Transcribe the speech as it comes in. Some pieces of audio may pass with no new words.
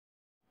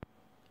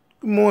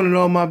Good morning,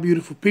 all my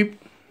beautiful people.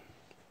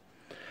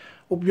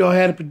 Hope y'all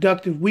had a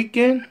productive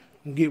weekend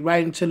and get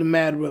right into the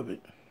matter of it.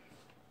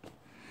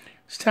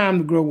 It's time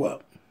to grow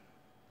up.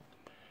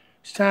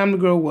 It's time to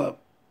grow up.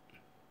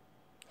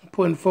 I'm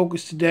putting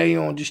focus today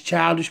on just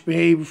childish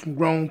behavior from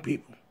grown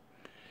people.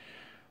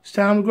 It's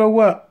time to grow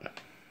up.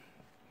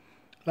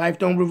 Life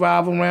don't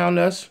revolve around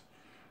us.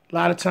 A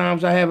lot of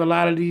times I have a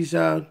lot of these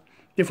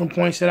different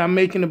points that I'm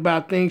making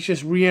about things,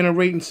 just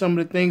reiterating some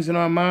of the things in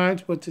our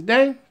minds. But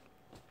today,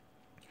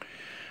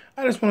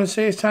 I just want to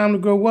say it's time to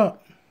grow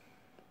up.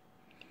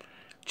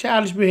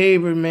 Childish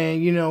behavior,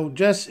 man,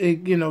 just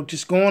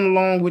going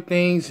along with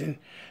things and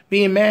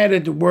being mad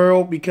at the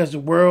world because the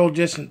world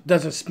just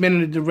doesn't spin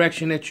in the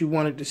direction that you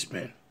want it to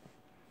spin.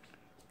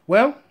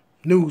 Well,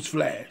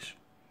 newsflash,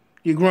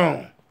 you're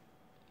grown.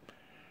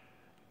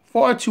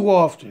 Far too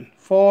often,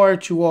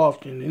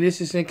 and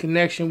this is in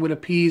connection with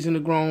appeasing a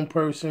grown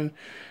person.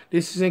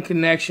 This is in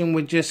connection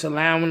with just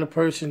allowing the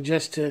person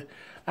just to,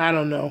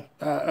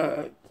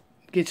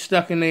 get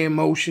stuck in their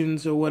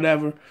emotions or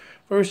whatever.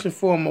 First and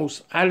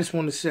foremost, I just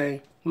want to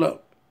say,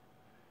 look,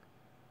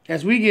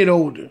 as we get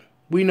older,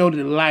 we know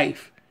that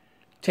life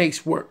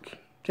takes work,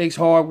 takes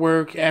hard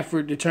work,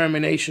 effort,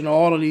 determination,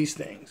 all of these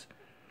things.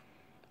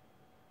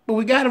 But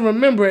we got to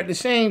remember at the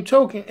same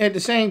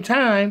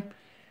time,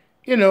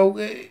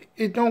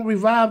 it don't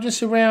revolve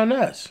just around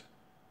us.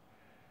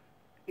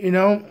 If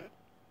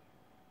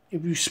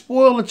you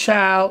spoil a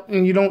child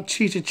and you don't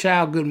teach a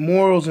child good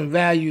morals and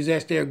values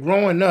as they're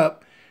growing up,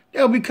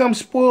 they'll become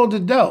spoiled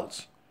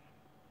adults.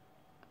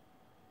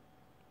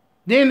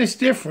 Then it's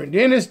different.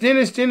 Then it's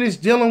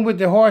dealing with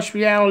the harsh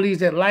realities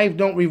that life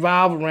don't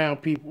revolve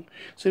around people.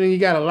 So then you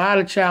got a lot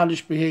of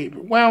childish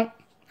behavior. Well,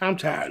 I'm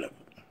tired of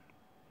it.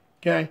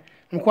 Okay?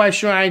 I'm quite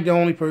sure I ain't the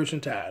only person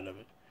tired of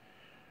it.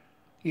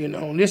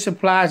 And this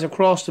applies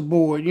across the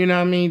board.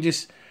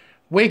 Just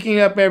waking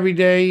up every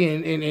day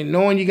and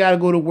knowing you got to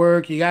go to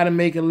work, you got to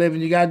make a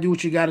living, you got to do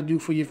what you got to do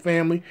for your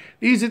family.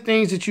 These are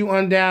things that you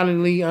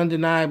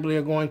undeniably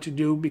are going to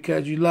do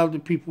because you love the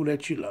people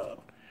that you love.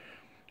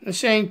 The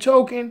same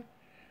token,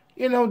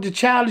 the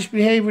childish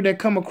behavior that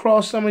come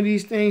across some of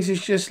these things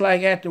is just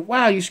like after a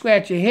while you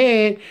scratch your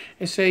head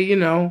and say,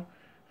 all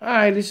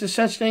right, this is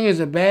such thing as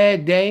a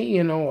bad day,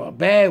 a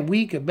bad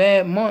week, a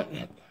bad month,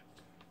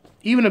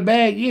 even a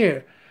bad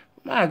year.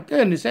 My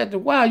goodness, after a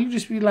while, you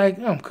just be like,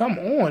 oh, come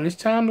on, it's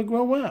time to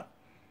grow up.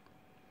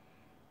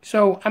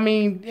 So, I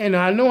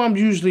know I'm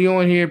usually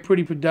on here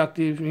pretty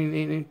productive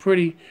and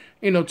pretty,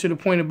 to the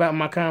point about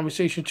my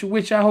conversation, to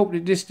which I hope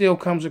that this still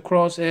comes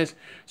across as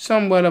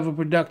somewhat of a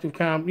productive,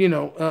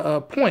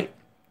 point.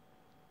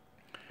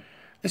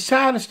 It's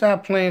time to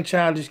stop playing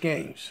childish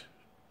games.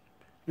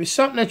 If it's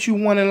something that you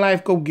want in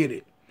life, go get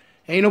it.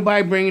 Ain't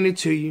nobody bringing it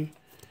to you.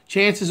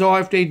 Chances are,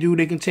 if they do,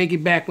 they can take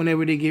it back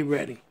whenever they get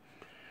ready.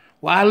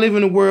 Well, I live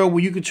in a world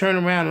where you can turn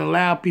around and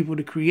allow people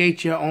to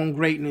create your own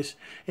greatness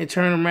and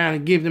turn around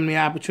and give them the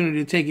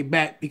opportunity to take it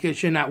back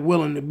because you're not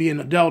willing to be an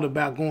adult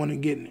about going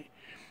and getting it.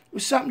 If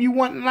it's something you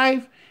want in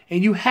life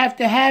and you have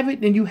to have it,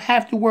 then you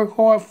have to work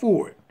hard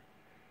for it.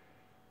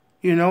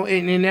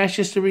 And that's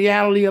just the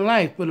reality of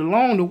life. But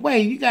along the way,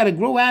 you got to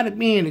grow out of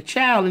being a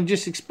child and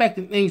just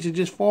expecting things to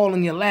just fall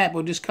in your lap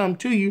or just come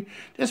to you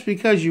just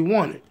because you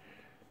want it.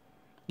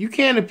 You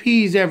can't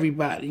appease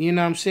everybody. You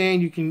know what I'm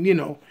saying? You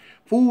can,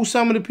 fool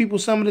some of the people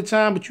some of the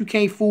time, but you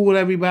can't fool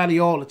everybody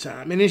all the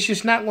time. And it's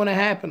just not going to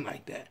happen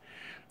like that.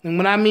 And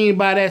what I mean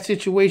by that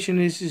situation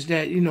is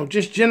that,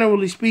 just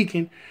generally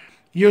speaking,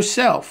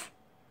 yourself,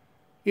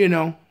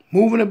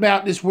 moving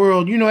about this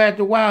world,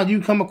 after a while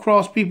you come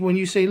across people and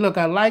you say, look,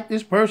 I like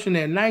this person,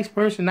 they're a nice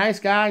person,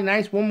 nice guy,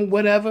 nice woman,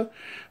 whatever,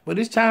 but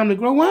it's time to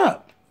grow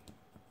up.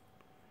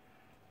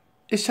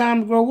 It's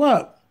time to grow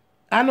up.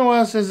 I know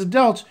us as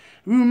adults,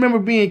 we remember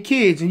being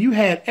kids and you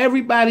had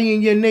everybody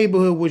in your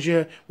neighborhood was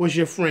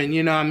your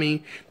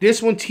friend,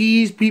 This one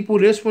teased people,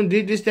 this one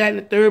did this, that, and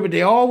the third, but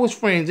they all was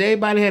friends.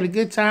 Everybody had a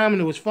good time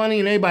and it was funny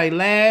and everybody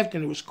laughed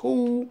and it was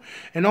cool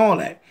and all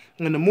that.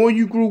 And the more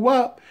you grew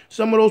up,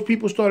 some of those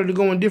people started to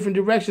go in different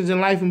directions in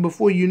life, and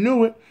before you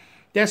knew it,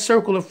 that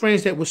circle of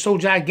friends that was so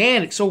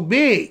gigantic, so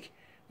big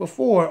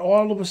before,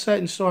 all of a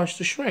sudden starts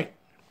to shrink.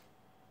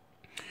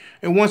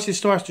 And once it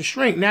starts to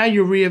shrink, now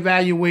you're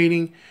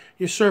reevaluating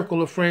your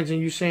circle of friends and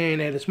you're saying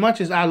that as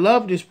much as I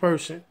love this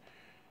person,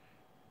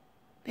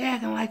 they're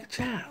acting like a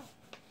child.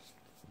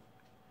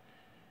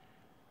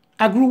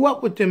 I grew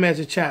up with them as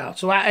a child,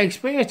 so I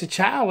experienced a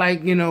child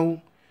like, years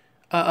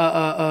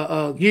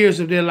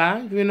of their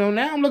life.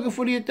 Now I'm looking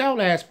for the adult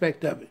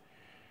aspect of it.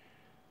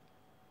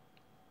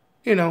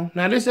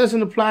 Now this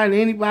doesn't apply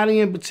to anybody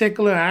in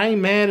particular. I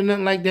ain't mad or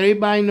nothing like that.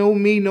 Everybody know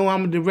me, know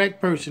I'm a direct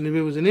person. If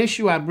it was an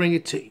issue, I'd bring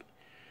it to you.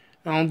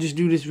 I don't just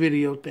do this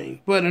video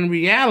thing. But in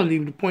reality,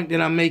 the point that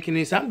I'm making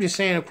is I'm just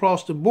saying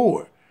across the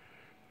board,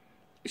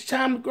 it's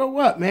time to grow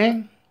up,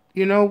 man.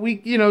 You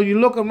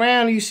look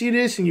around and you see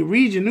this and you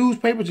read your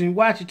newspapers and you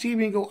watch your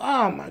TV and go,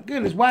 oh my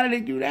goodness, why did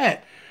they do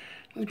that?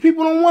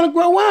 People don't want to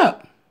grow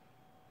up.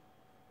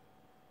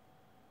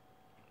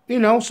 You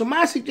know, so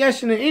my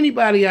suggestion to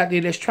anybody out there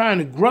that's trying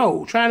to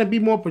grow, trying to be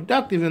more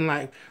productive in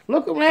life,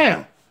 look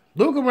around.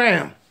 Look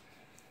around.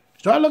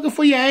 Start looking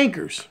for your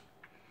anchors.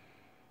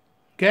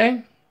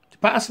 Okay? The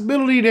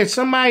possibility that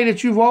somebody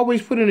that you've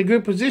always put in a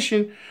good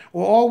position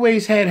or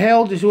always had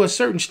held to a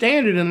certain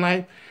standard in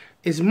life,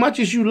 as much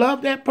as you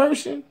love that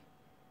person,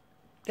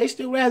 they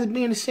still rather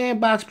be in the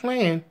sandbox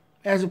playing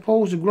as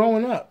opposed to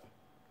growing up.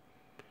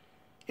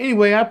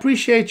 Anyway, I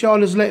appreciate y'all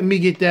just letting me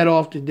get that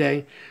off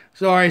today.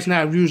 Sorry, it's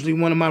not usually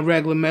one of my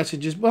regular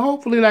messages, but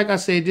hopefully, like I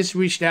said, just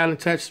reached out and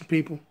touched some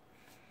people.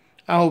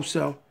 I hope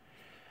so.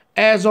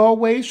 As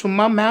always, from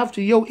my mouth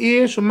to your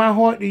ears, from my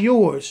heart to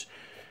yours,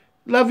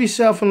 love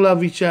yourself and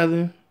love each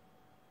other.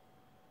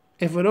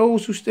 And for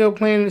those who still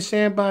playing in the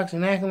sandbox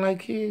and acting like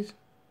kids,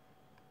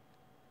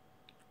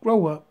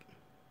 grow up.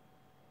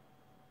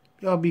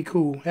 Y'all be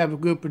cool. Have a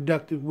good,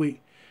 productive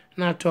week.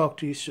 And I'll talk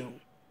to you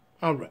soon.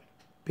 All right.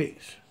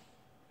 Peace.